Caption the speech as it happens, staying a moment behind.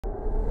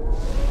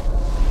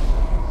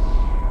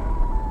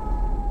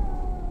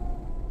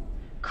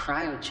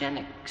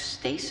cryogenic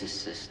stasis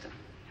system.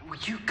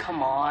 Would you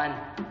come on?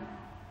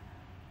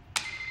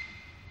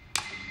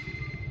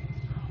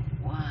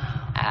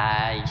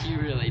 Wow.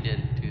 You really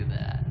didn't do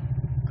that.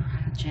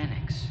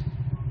 Cryogenics.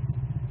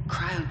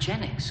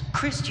 Cryogenics.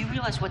 Chris, do you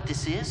realize what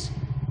this is?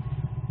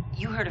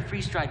 You heard of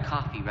freeze-dried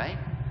coffee, right?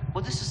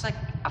 Well, this is like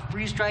a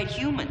freeze-dried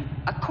human,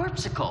 a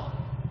corpsicle.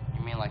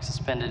 You mean like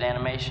suspended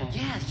animation?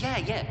 Yeah.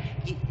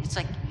 It's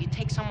like you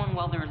take someone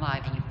while they're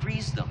alive and you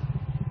freeze them,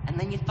 and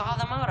then you thaw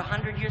them out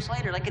 100 years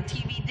later like a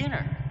TV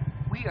dinner.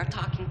 We are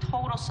talking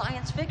total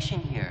science fiction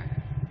here.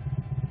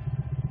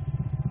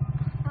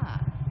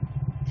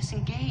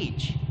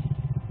 Disengage.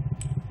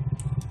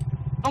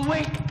 Oh,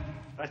 wait!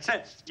 That's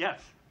it. Yes.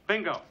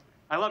 Bingo.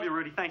 I love you,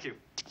 Rudy. Thank you.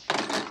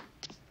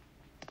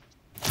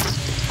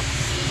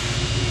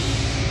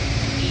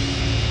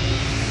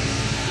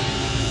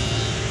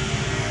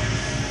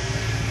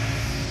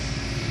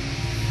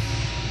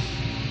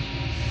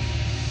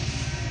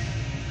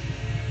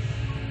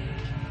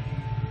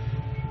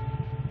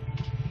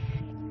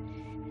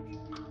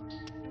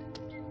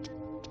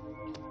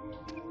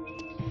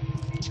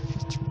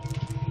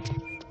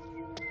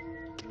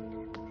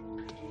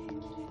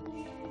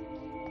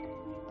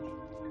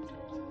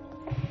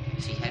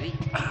 Is he heavy?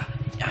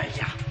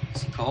 Yeah.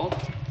 Is he cold?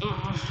 You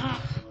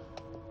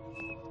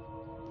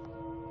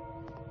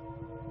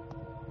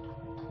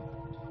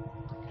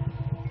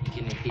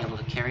gonna be able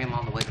to carry him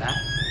all the way back?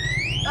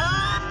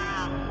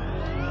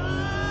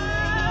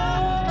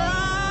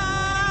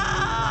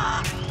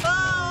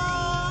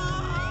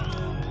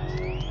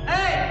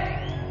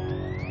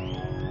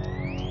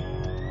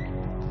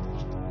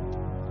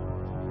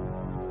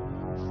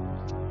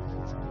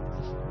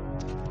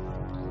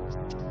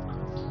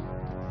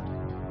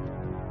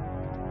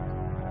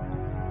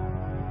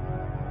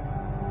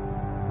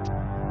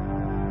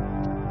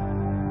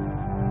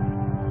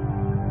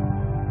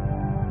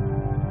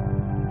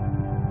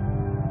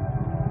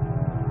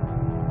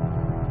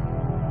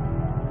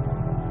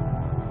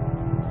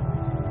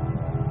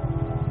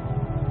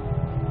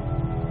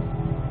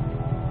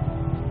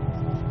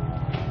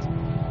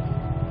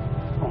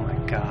 Oh, my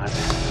God.